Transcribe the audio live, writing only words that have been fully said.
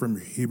from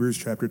Hebrews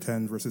chapter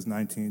 10, verses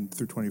 19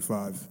 through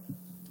 25.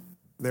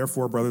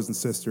 Therefore, brothers and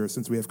sisters,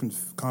 since we have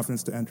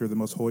confidence to enter the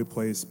most holy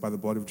place by the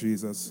blood of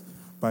Jesus,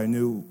 by a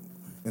new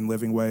and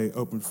living way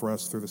opened for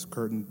us through this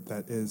curtain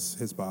that is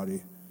his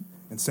body,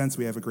 and since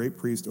we have a great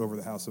priest over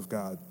the house of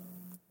God,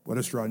 let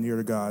us draw near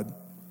to God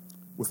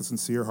with a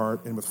sincere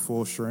heart and with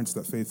full assurance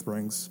that faith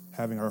brings,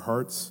 having our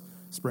hearts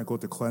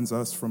sprinkled to cleanse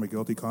us from a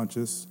guilty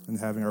conscience and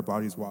having our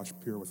bodies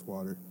washed pure with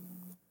water.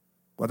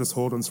 Let us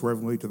hold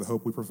unswervingly to the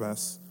hope we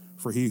profess,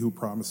 for he who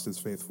promised is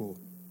faithful.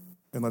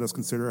 And let us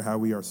consider how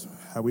we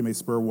may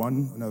spur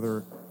one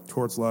another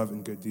towards love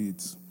and good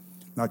deeds,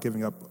 not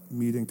giving up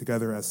meeting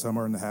together as some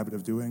are in the habit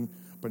of doing,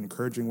 but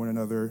encouraging one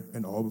another,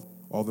 and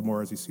all the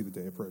more as you see the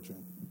day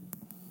approaching.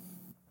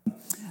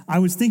 I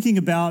was thinking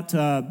about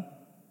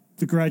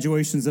the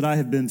graduations that I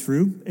have been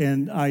through,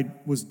 and I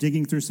was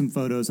digging through some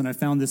photos, and I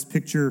found this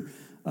picture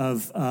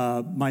of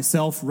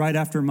myself right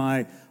after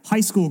my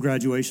high school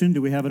graduation.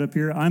 Do we have it up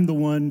here? I'm the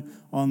one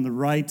on the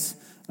right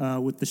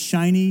with the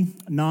shiny,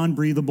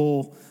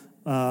 non-breathable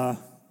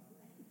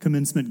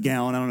commencement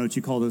gown. I don't know what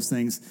you call those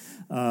things,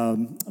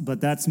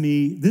 but that's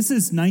me. This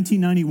is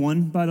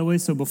 1991, by the way,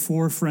 so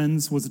before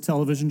Friends was a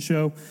television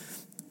show.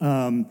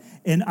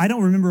 And I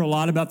don't remember a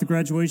lot about the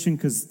graduation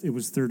because it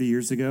was 30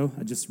 years ago.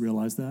 I just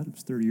realized that. It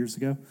was 30 years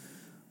ago.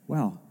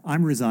 Wow,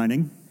 I'm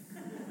resigning.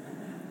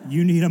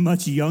 You need a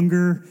much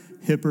younger,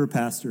 hipper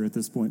pastor at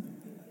this point.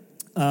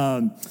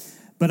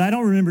 But I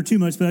don't remember too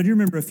much, but I do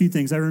remember a few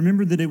things. I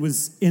remember that it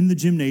was in the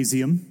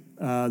gymnasium.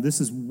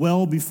 This is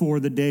well before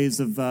the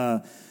days of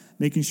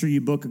making sure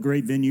you book a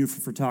great venue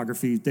for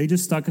photography. They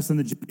just stuck us in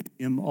the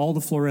gymnasium, all the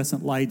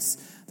fluorescent lights.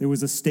 There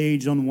was a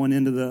stage on one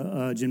end of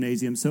the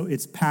gymnasium, so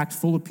it's packed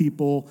full of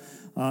people.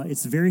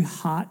 It's very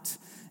hot,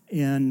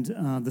 and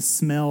the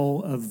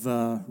smell of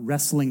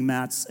wrestling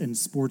mats and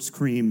sports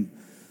cream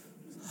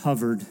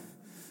hovered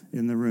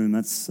in the room.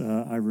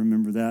 I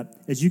remember that.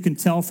 As you can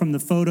tell from the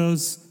photo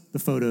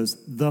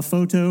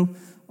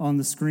on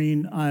the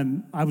screen,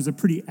 I was a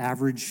pretty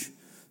average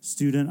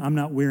student. I'm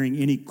not wearing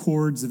any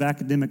cords of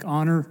academic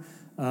honor.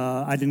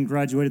 I didn't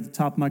graduate at the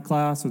top of my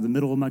class or the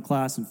middle of my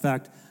class. In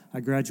fact, I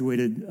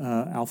graduated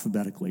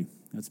alphabetically.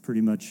 That's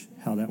pretty much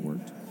how that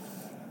worked.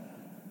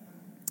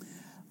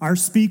 Our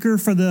speaker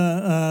for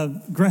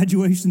the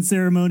graduation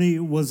ceremony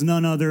was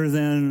none other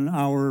than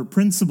our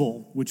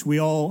principal, which we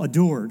all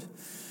adored.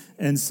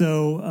 And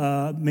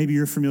so maybe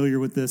you're familiar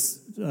with this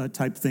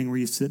type thing where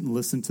you sit and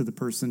listen to the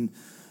person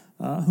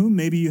whom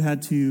maybe you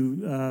had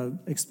to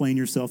explain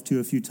yourself to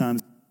a few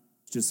times.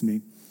 Just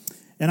me.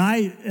 And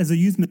I, as a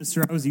youth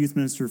minister, I was a youth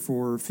minister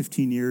for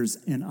 15 years,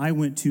 and I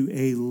went to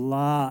a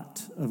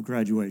lot of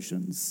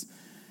graduations.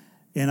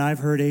 And I've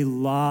heard a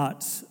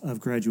lot of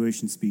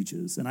graduation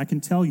speeches. And I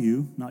can tell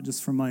you, not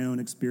just from my own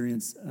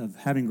experience of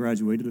having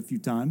graduated a few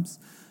times,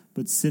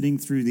 but sitting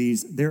through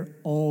these, they're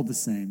all the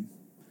same.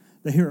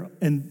 They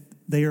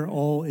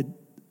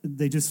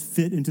just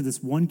fit into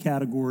this one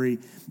category,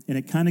 and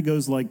it kind of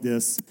goes like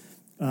this.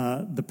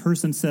 The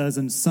person says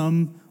in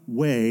some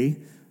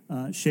way,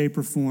 shape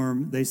or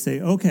form, they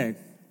say, okay,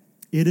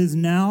 it is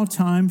now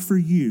time for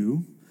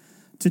you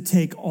to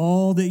take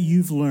all that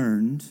you've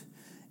learned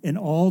and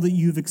all that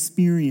you've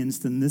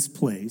experienced in this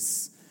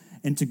place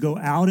and to go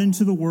out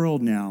into the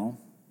world now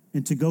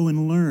and to go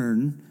and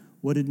learn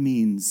what it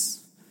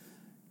means.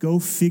 Go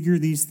figure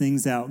these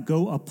things out.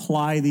 Go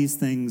apply these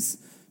things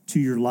to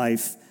your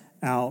life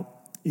out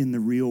in the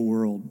real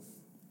world.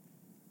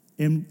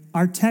 And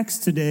our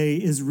text today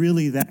is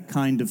really that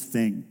kind of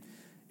thing.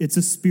 It's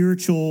a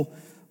spiritual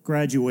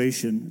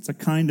graduation. It's a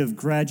kind of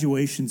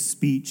graduation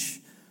speech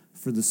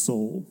for the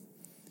soul.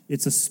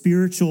 It's a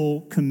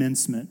spiritual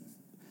commencement.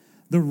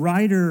 The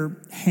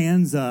writer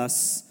hands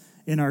us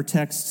in our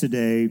text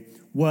today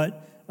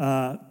what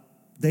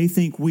they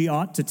think we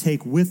ought to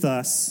take with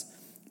us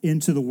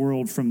into the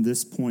world from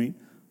this point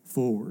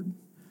forward.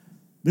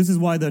 This is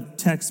why the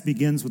text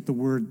begins with the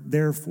word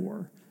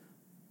therefore.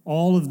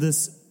 All of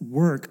this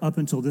work up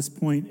until this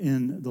point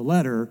in the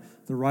letter,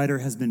 the writer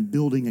has been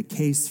building a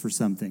case for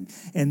something.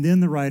 And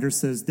then the writer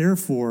says,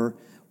 therefore,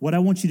 what I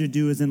want you to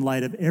do is in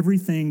light of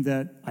everything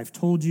that I've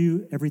told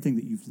you, everything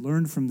that you've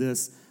learned from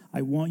this,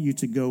 I want you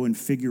to go and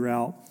figure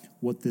out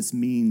what this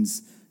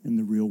means in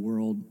the real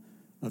world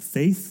of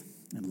faith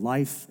and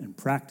life and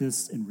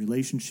practice and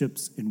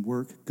relationships and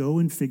work. Go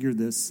and figure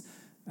this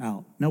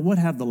out. Now, what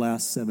have the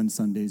last 7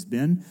 Sundays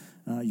been?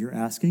 You're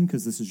asking,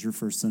 because this is your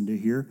first Sunday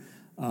here.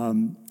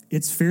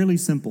 It's fairly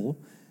simple.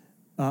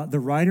 The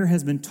writer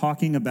has been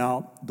talking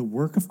about the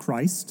work of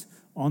Christ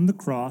on the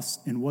cross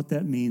and what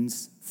that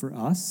means for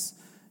us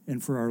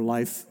and for our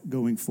life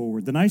going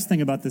forward. The nice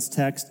thing about this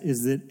text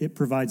is that it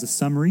provides a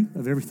summary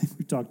of everything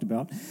we talked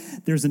about.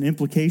 There's an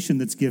implication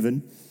that's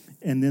given,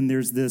 and then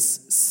there's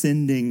this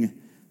sending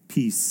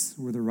piece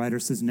where the writer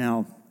says,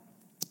 now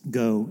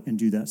go and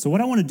do that. So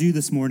what I want to do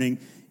this morning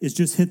is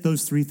just hit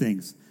those 3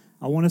 things.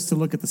 I want us to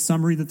look at the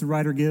summary that the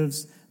writer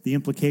gives, the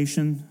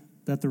implication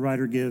that the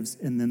writer gives,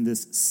 and then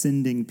this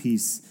sending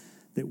piece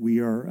that we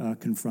are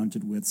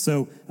confronted with.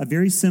 So a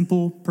very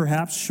simple,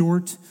 perhaps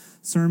short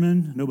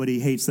sermon. Nobody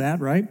hates that,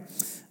 right?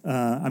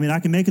 I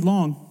can make it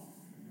long.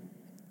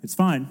 It's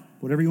fine,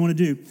 whatever you want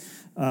to do.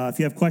 If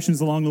you have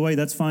questions along the way,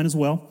 that's fine as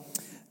well.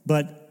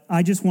 But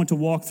I just want to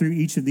walk through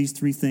each of these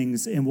three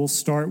things, and we'll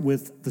start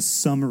with the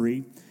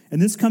summary.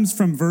 And this comes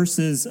from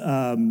verses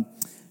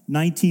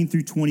 19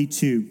 through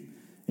 22.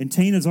 And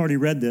Tana's already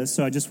read this,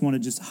 so I just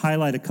want to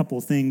highlight a couple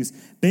of things.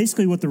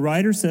 Basically, what the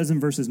writer says in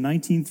verses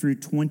 19 through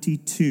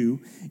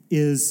 22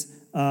 is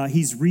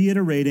he's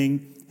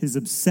reiterating his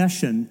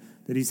obsession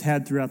that he's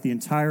had throughout the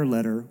entire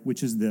letter,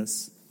 which is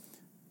this: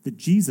 that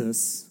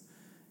Jesus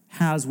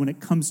has, when it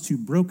comes to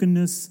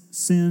brokenness,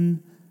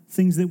 sin,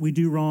 things that we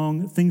do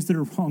wrong, things that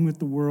are wrong with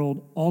the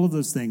world, all of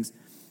those things,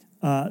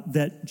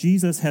 that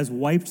Jesus has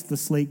wiped the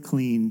slate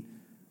clean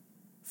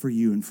for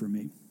you and for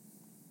me.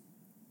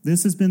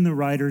 This has been the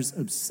writer's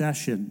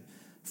obsession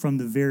from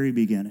the very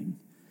beginning,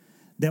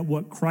 that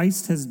what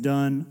Christ has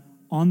done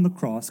on the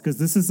cross, because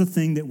this is the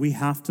thing that we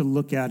have to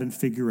look at and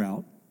figure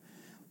out,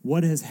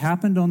 what has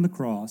happened on the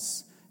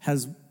cross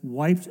has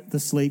wiped the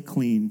slate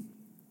clean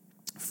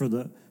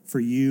for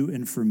you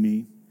and for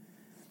me.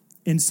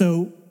 And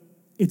so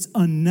it's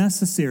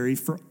unnecessary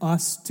for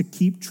us to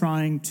keep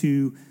trying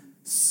to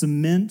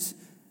cement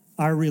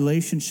our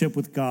relationship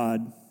with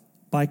God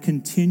by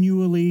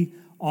continually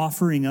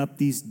offering up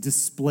these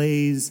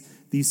displays,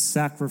 these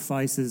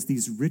sacrifices,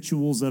 these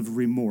rituals of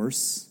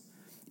remorse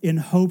in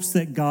hopes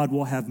that God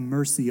will have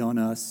mercy on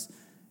us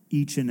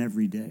each and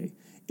every day.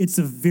 It's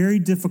a very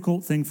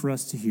difficult thing for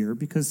us to hear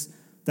because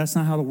that's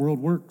not how the world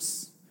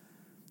works.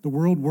 The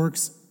world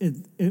works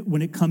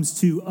when it comes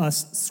to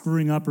us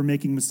screwing up or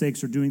making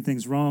mistakes or doing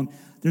things wrong.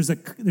 There's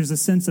a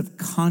sense of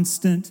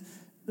constant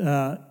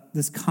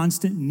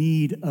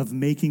need of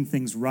making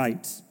things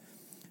right.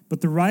 But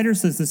the writer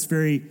says this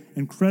very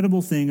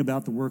incredible thing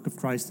about the work of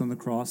Christ on the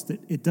cross,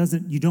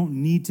 that you don't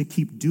need to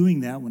keep doing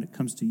that when it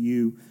comes to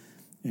you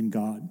and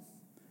God.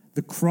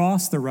 The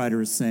cross, the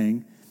writer is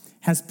saying,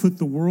 has put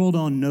the world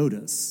on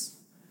notice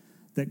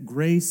that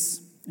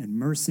grace and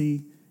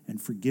mercy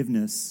and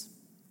forgiveness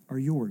are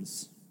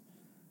yours.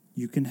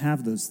 You can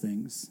have those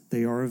things.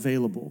 They are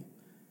available.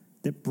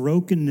 That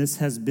brokenness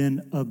has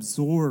been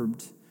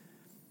absorbed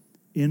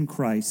in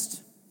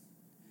Christ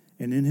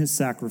and in his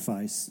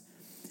sacrifice.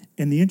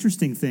 And the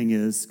interesting thing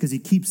is, because he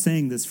keeps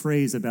saying this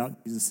phrase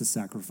about Jesus'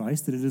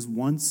 sacrifice, that it is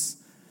once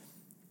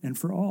and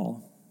for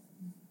all.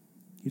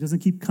 He doesn't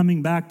keep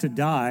coming back to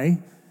die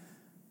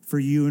for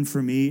you and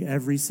for me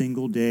every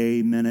single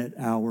day, minute,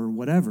 hour,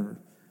 whatever.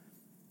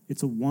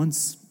 It's a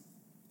once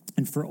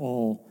and for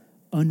all,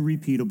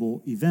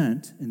 unrepeatable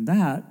event, and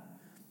that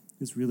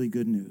is really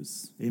good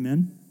news.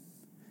 Amen?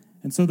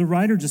 And so the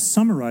writer just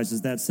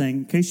summarizes that, saying,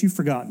 in case you've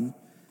forgotten,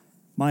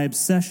 my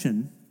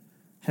obsession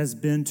has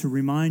been to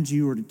remind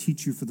you or to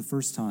teach you for the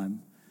first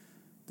time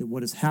that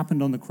what has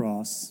happened on the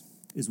cross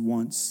is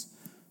once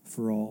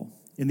for all.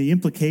 And the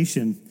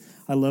implication,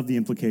 I love the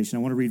implication.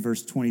 I want to read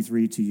verse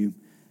 23 to you.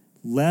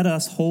 Let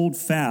us hold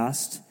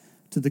fast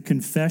to the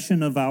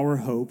confession of our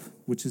hope,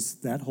 which is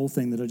that whole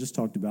thing that I just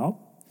talked about,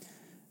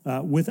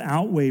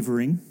 without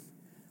wavering,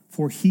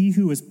 for he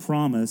who has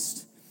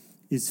promised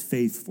is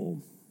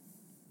faithful.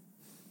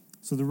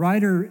 So the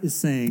writer is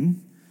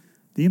saying,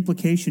 the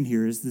implication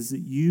here is that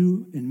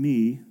you and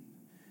me,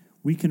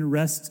 we can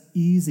rest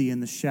easy in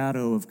the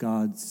shadow of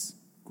God's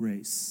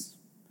grace.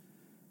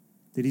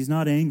 That he's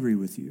not angry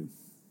with you.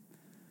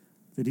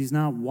 That he's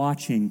not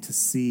watching to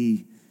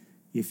see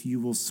if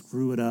you will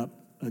screw it up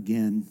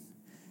again.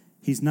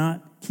 He's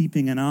not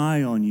keeping an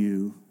eye on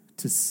you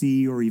to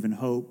see or even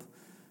hope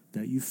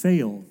that you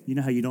fail. You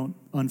know how you don't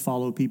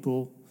unfollow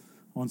people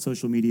on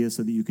social media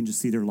so that you can just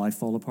see their life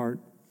fall apart?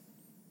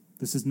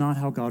 This is not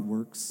how God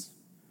works.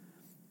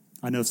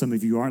 I know some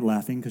of you aren't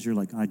laughing because you're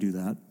like, I do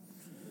that.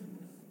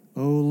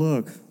 Oh,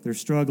 look, they're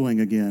struggling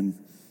again.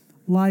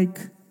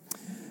 That's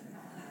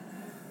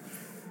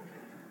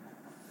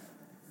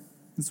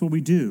what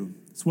we do.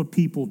 It's what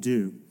people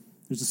do.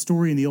 There's a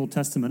story in the Old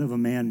Testament of a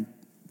man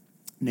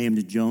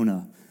named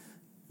Jonah.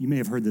 You may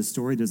have heard this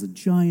story. There's a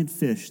giant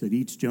fish that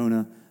eats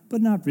Jonah,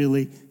 but not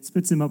really. It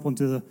spits him up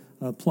onto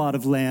a plot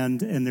of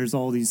land, and there's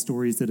all these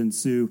stories that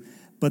ensue.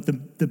 But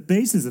the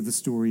basis of the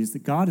story is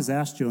that God has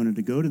asked Jonah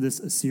to go to this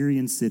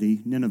Assyrian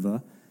city,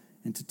 Nineveh,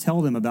 and to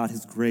tell them about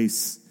his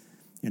grace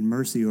and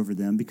mercy over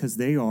them because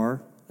they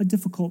are a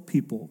difficult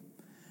people.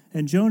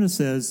 And Jonah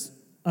says,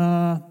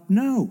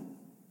 no,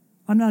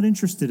 I'm not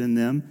interested in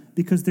them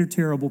because they're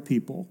terrible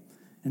people.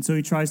 And so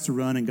he tries to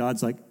run, and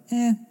God's like,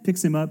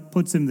 picks him up,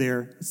 puts him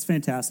there. It's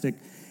fantastic.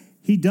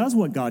 He does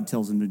what God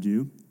tells him to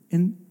do.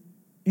 And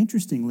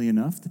interestingly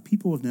enough, the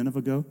people of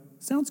Nineveh go,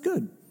 sounds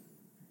good.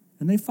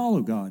 And they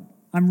follow God.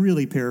 I'm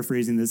really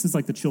paraphrasing this. It's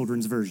like the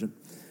children's version.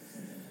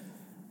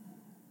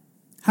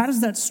 How does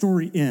that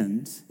story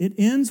end? It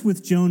ends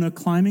with Jonah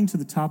climbing to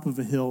the top of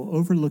a hill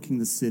overlooking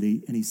the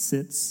city, and he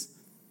sits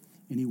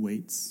and he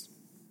waits.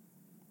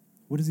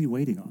 What is he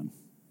waiting on?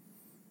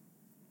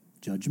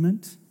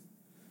 Judgment?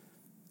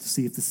 To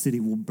see if the city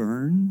will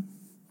burn?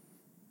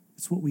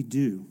 It's what we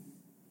do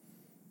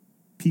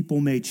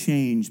people may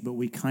change, but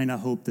we kind of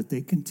hope that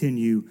they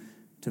continue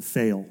to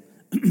fail.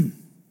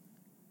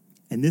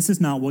 And this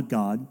is not what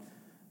God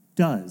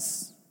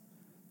does.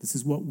 This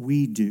is what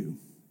we do.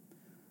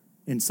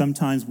 And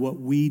sometimes what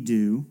we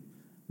do,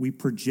 we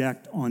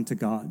project onto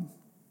God.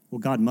 Well,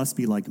 God must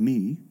be like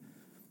me.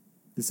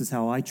 This is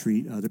how I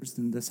treat others,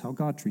 and this is how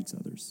God treats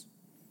others.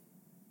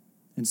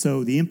 And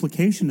so the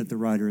implication that the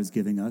writer is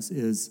giving us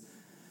is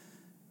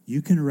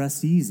you can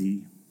rest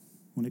easy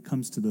when it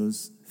comes to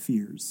those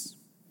fears.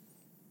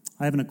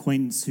 I have an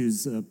acquaintance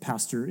who's a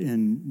pastor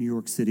in New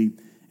York City,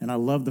 and I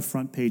love the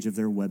front page of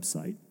their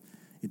website.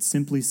 It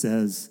simply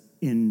says,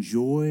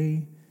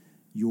 enjoy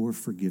your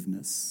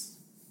forgiveness.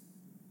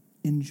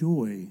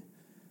 Enjoy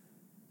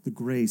the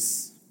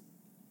grace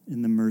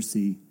and the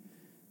mercy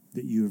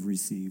that you have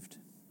received.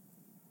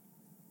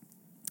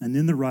 And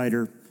then the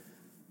writer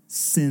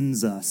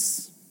sends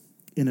us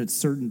in a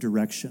certain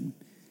direction.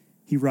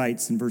 He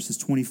writes in verses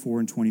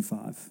 24 and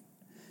 25,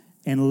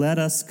 and let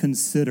us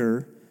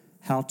consider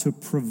how to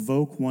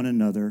provoke one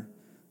another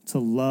to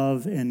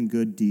love and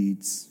good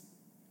deeds,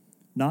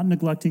 not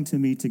neglecting to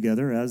meet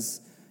together,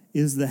 as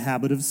is the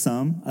habit of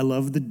some. I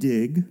love the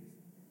dig,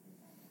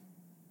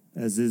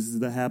 as is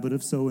the habit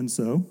of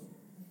so-and-so,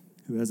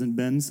 who hasn't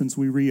been since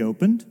we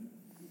reopened,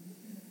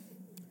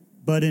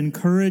 but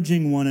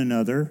encouraging one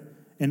another,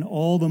 and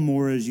all the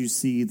more as you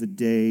see the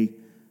day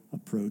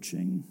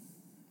approaching.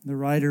 The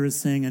writer is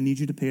saying, I need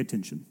you to pay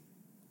attention.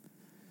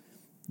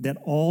 That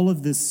all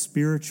of this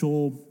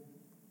spiritual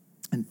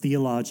and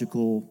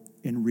theological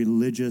and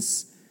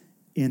religious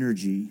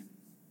energy,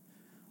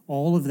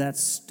 all of that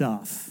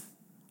stuff,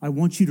 I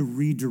want you to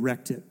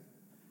redirect it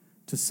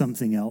to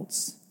something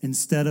else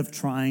instead of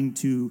trying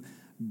to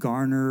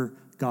garner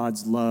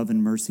God's love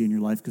and mercy in your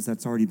life, because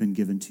that's already been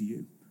given to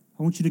you.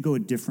 I want you to go a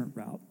different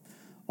route.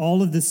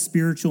 All of this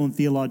spiritual and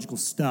theological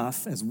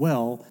stuff as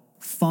well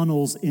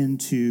funnels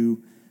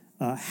into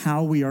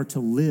how we are to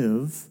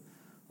live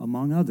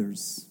among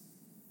others.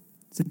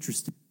 It's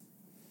interesting.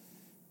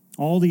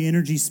 All the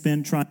energy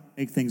spent trying to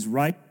make things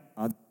right,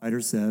 the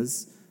writer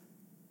says,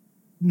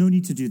 no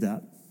need to do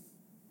that.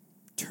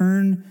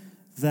 Turn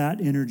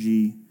that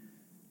energy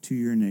to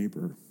your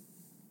neighbor.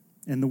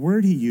 And the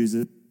word he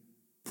uses,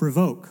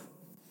 provoke.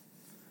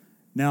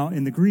 Now,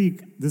 in the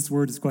Greek, this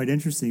word is quite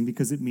interesting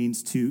because it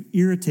means to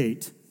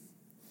irritate,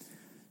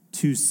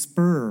 to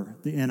spur,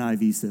 the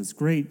NIV says.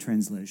 Great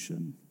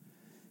translation.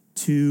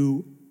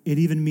 It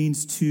even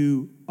means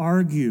to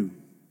argue,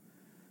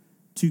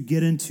 to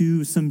get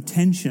into some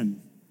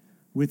tension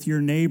with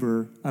your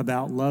neighbor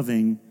about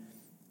loving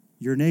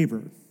your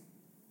neighbor,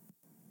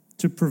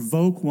 to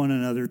provoke one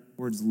another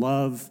towards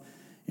love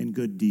and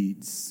good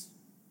deeds,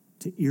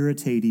 to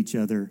irritate each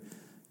other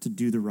to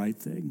do the right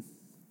thing.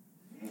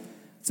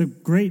 It's a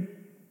great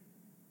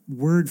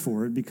word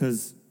for it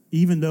because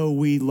even though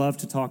we love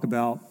to talk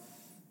about,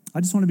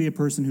 I just want to be a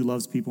person who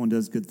loves people and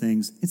does good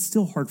things, it's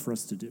still hard for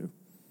us to do.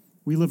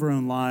 We live our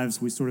own lives.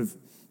 We sort of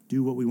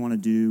do what we want to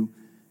do.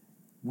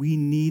 We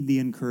need the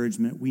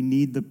encouragement. We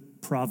need the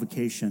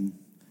provocation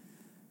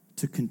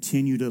to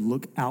continue to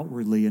look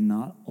outwardly and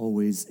not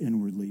always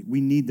inwardly.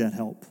 We need that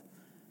help.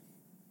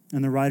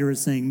 And the writer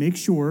is saying, make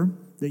sure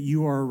that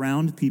you are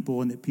around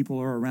people and that people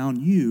are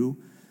around you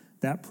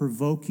that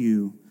provoke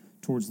you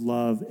towards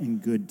love and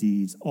good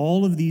deeds.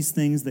 All of these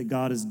things that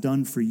God has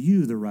done for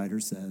you, the writer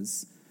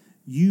says,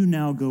 you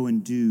now go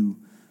and do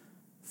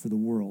for the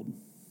world.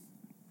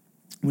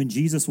 When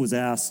Jesus was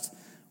asked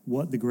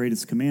what the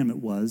greatest commandment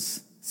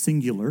was,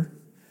 singular,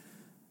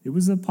 it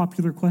was a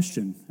popular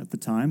question at the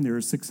time. There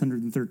are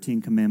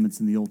 613 commandments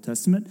in the Old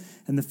Testament,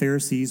 and the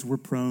Pharisees were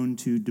prone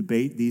to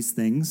debate these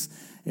things.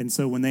 And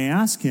so when they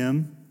ask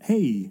him,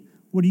 hey,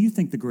 what do you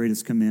think the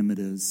greatest commandment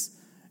is?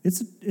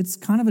 It's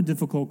kind of a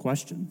difficult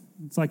question.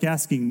 It's like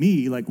asking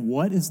me, like,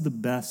 what is the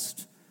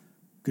best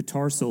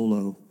guitar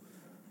solo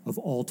of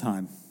all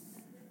time?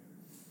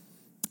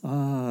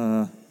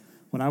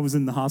 When I was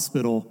in the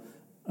hospital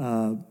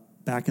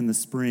back in the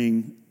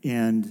spring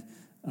and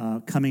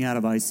coming out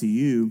of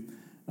ICU,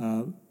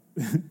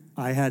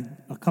 I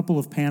had a couple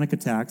of panic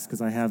attacks,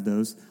 because I have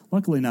those.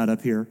 Luckily not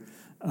up here,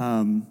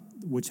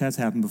 which has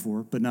happened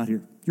before, but not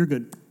here. You're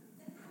good.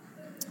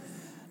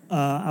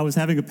 I was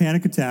having a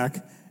panic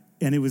attack,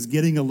 and it was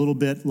getting a little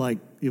bit like,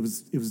 it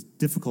was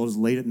difficult. It was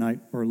late at night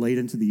or late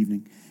into the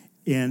evening.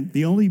 And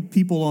the only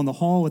people on the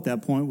hall at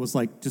that point was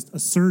like just a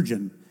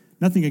surgeon.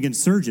 Nothing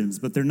against surgeons,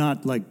 but they're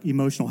not like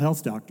emotional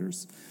health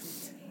doctors.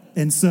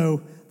 And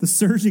so the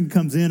surgeon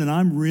comes in, and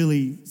I'm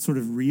really sort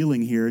of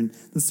reeling here. And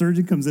the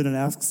surgeon comes in and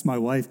asks my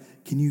wife,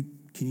 can you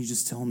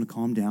just tell him to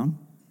calm down?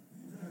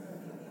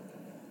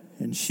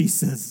 And she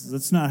says,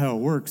 that's not how it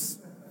works.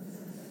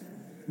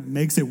 It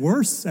makes it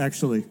worse,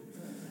 actually.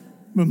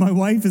 But my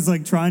wife is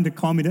like trying to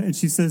calm me down. And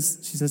she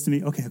says to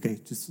me, okay,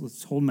 just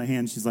let's hold my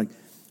hand. She's like,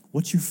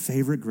 what's your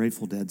favorite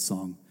Grateful Dead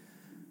song?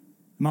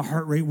 My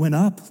heart rate went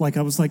up. Like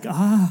I was like,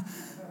 I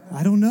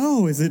don't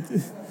know. Is it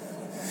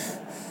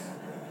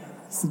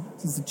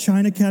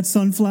China Cat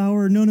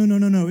Sunflower?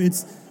 No.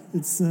 It's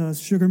It's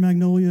Sugar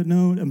Magnolia.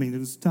 No, I mean, it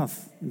was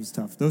tough. It was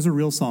tough. Those are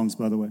real songs,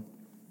 by the way.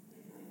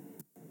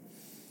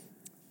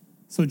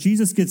 So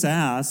Jesus gets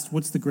asked,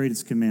 what's the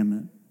greatest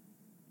commandment?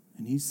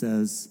 And he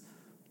says,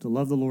 to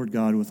love the Lord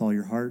God with all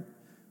your heart,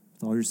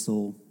 with all your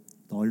soul,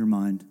 with all your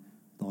mind,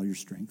 with all your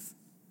strength.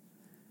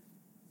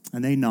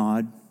 And they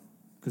nod,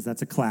 because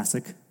that's a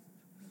classic.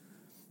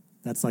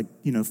 That's like,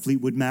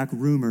 Fleetwood Mac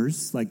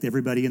Rumors. Like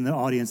everybody in the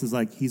audience is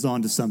like, he's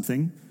on to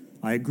something.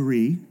 I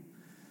agree.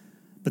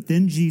 But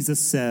then Jesus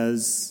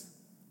says,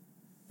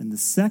 and the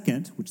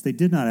second, which they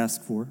did not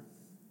ask for,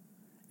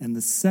 and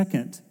the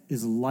second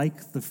is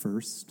like the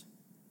first,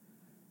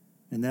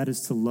 and that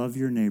is to love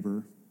your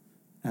neighbor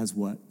as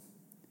what?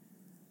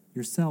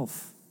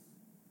 Yourself.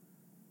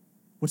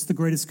 What's the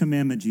greatest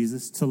commandment,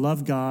 Jesus? To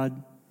love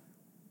God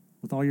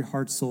with all your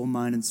heart, soul,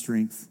 mind, and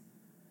strength.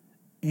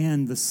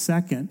 And the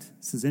second,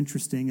 this is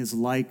interesting, is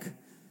like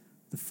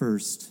the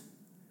first.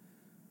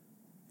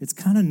 It's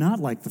kind of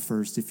not like the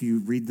first if you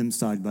read them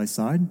side by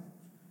side.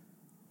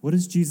 What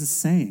is Jesus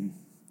saying?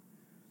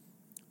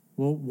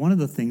 Well, one of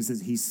the things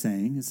that he's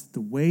saying is that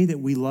the way that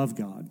we love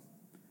God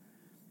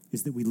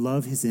is that we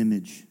love his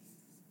image.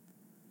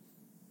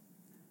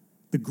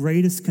 The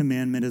greatest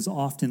commandment is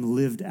often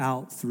lived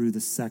out through the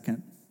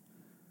second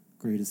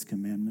greatest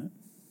commandment.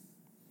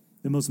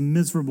 The most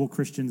miserable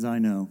Christians I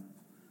know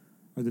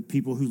are the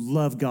people who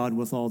love God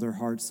with all their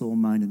heart, soul,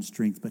 mind, and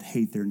strength, but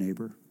hate their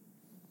neighbor.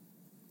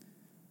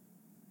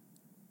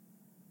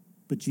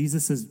 But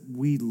Jesus says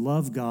we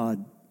love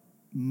God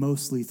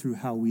mostly through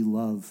how we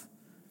love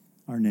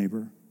our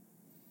neighbor.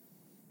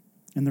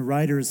 And the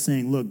writer is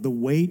saying, look, the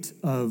weight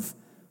of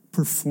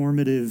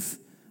performative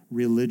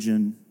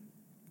religion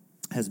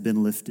has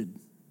been lifted.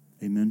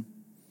 Amen.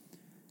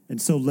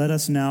 And so let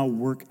us now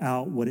work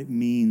out what it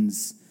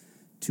means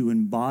to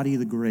embody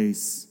the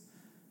grace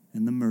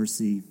and the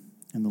mercy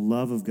and the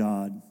love of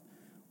God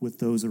with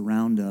those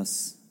around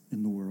us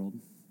in the world.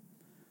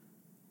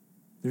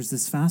 There's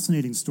this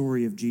fascinating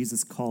story of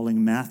Jesus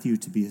calling Matthew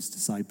to be his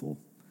disciple.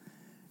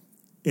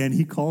 And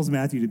he calls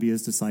Matthew to be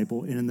his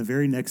disciple, and in the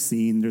very next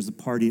scene, there's a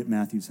party at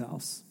Matthew's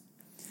house.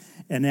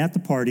 And at the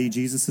party,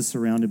 Jesus is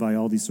surrounded by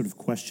all these sort of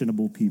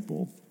questionable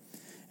people.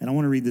 And I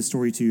want to read this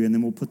story to you, and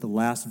then we'll put the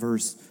last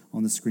verse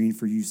on the screen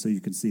for you so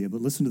you can see it.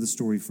 But listen to the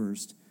story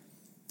first.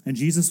 And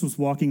Jesus was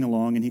walking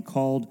along, and he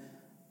called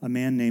a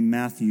man named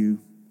Matthew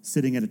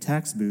sitting at a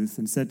tax booth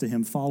and said to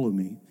him, "Follow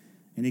me."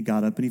 And he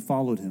got up and he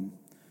followed him.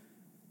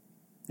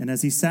 And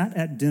as he sat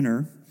at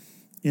dinner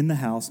in the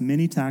house,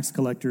 many tax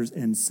collectors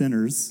and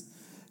sinners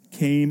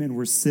came and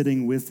were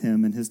sitting with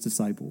him and his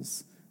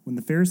disciples. When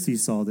the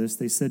Pharisees saw this,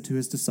 they said to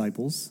his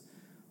disciples,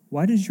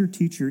 "Why does your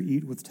teacher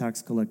eat with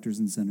tax collectors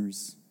and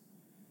sinners?"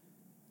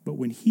 But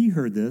when he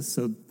heard this,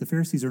 so the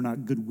Pharisees are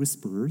not good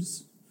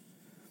whisperers.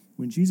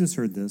 When Jesus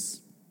heard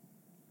this,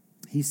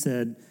 he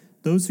said,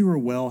 "Those who are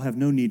well have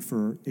no need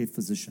for a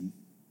physician,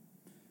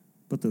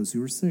 but those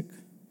who are sick."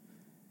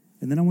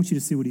 And then I want you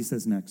to see what he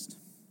says next.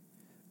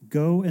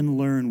 "Go and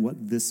learn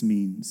what this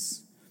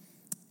means.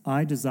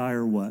 I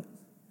desire" what?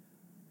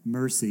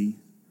 "Mercy,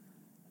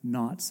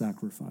 not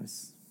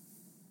sacrifice."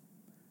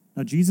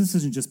 Now, Jesus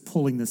isn't just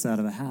pulling this out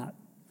of a hat.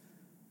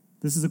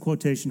 This is a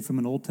quotation from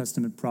an Old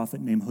Testament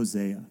prophet named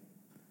Hosea.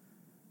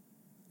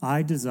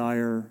 I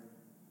desire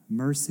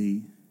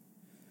mercy,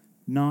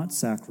 not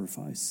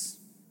sacrifice.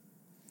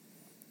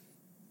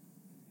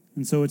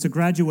 And so it's a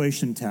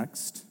graduation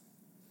text.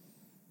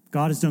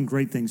 God has done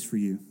great things for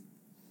you.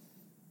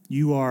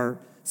 You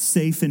are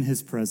safe in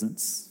his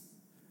presence.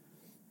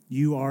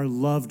 You are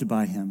loved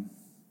by him.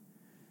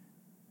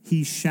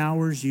 He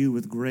showers you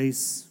with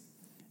grace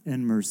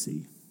and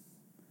mercy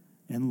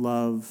and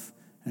love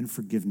and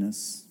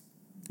forgiveness.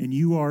 And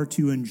you are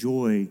to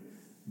enjoy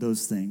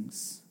those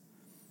things.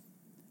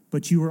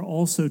 But you are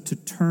also to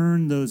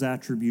turn those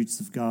attributes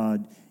of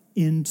God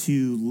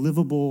into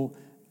livable,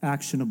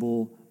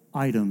 actionable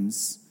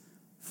items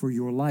for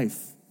your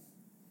life.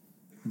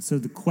 And so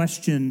the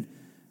question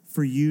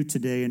for you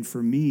today and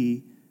for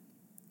me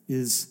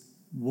is,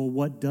 well,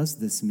 what does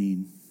this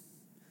mean?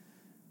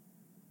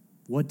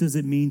 What does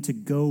it mean to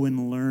go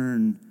and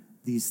learn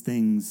these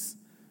things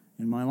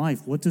in my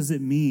life? What does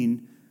it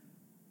mean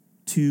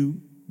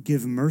to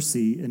give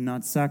mercy and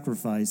not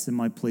sacrifice in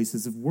my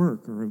places of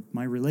work or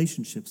my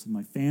relationships with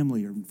my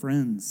family or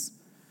friends?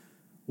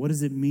 What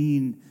does it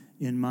mean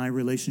in my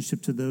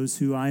relationship to those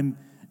who I'm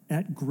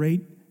at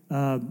great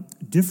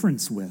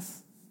difference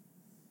with?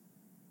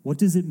 What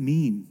does it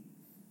mean?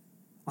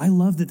 I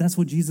love that that's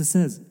what Jesus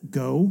says.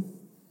 Go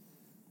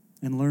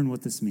and learn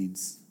what this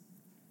means.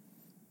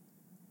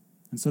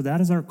 And so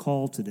that is our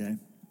call today.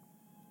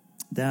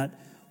 That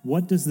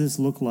what does this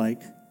look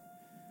like?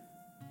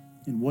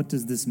 And what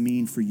does this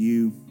mean for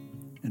you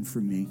and for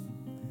me?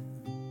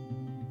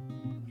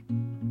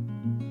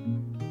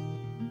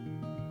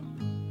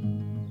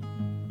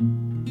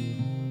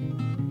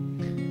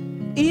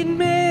 It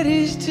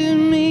matters to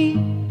me.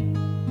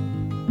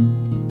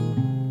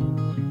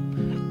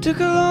 Took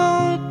a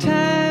long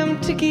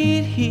time to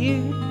get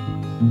here.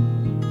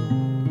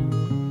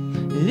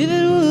 If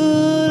it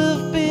would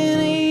have been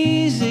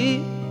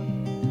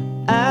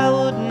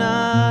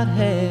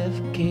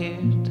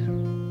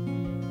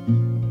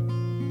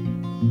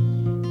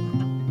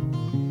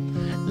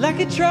like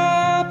a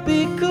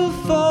tropical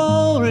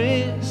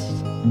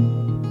forest,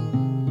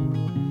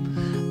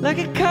 like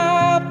a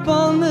cop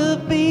on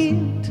the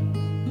beat,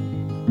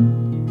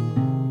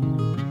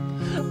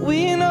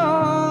 when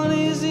all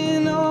is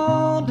in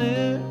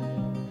order,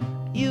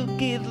 you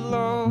get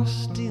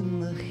lost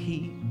in the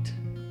heat.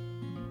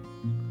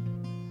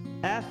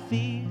 I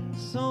feel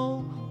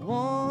so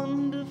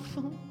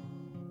wonderful,